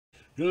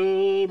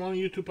Good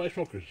morning, YouTube Pie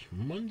Smokers.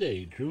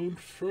 Monday, June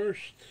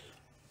 1st.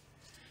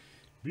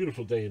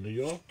 Beautiful day in New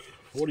York.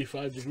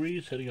 45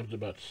 degrees, heading up to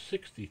about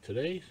 60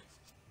 today.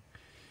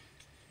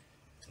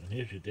 And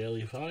here's your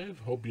Daily 5.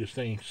 Hope you're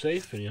staying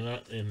safe and you're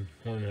not in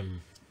one of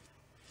them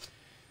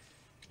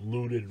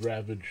looted,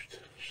 ravaged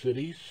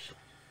cities.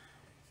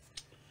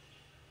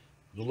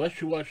 The less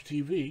you watch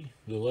TV,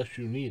 the less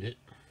you need it.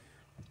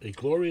 A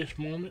glorious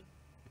moment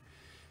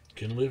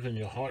can live in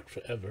your heart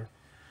forever.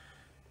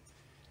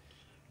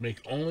 Make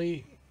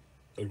only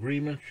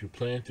agreements you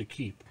plan to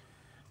keep.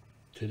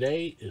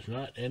 Today is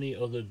not any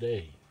other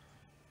day.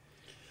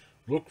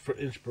 Look for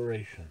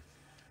inspiration.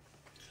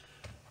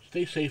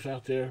 Stay safe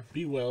out there.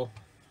 Be well.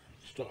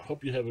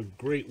 Hope you have a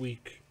great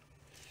week.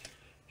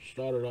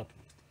 Start it up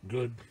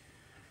good.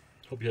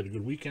 Hope you had a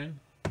good weekend.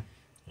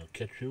 I'll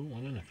catch you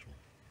on the next one.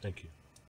 Thank you.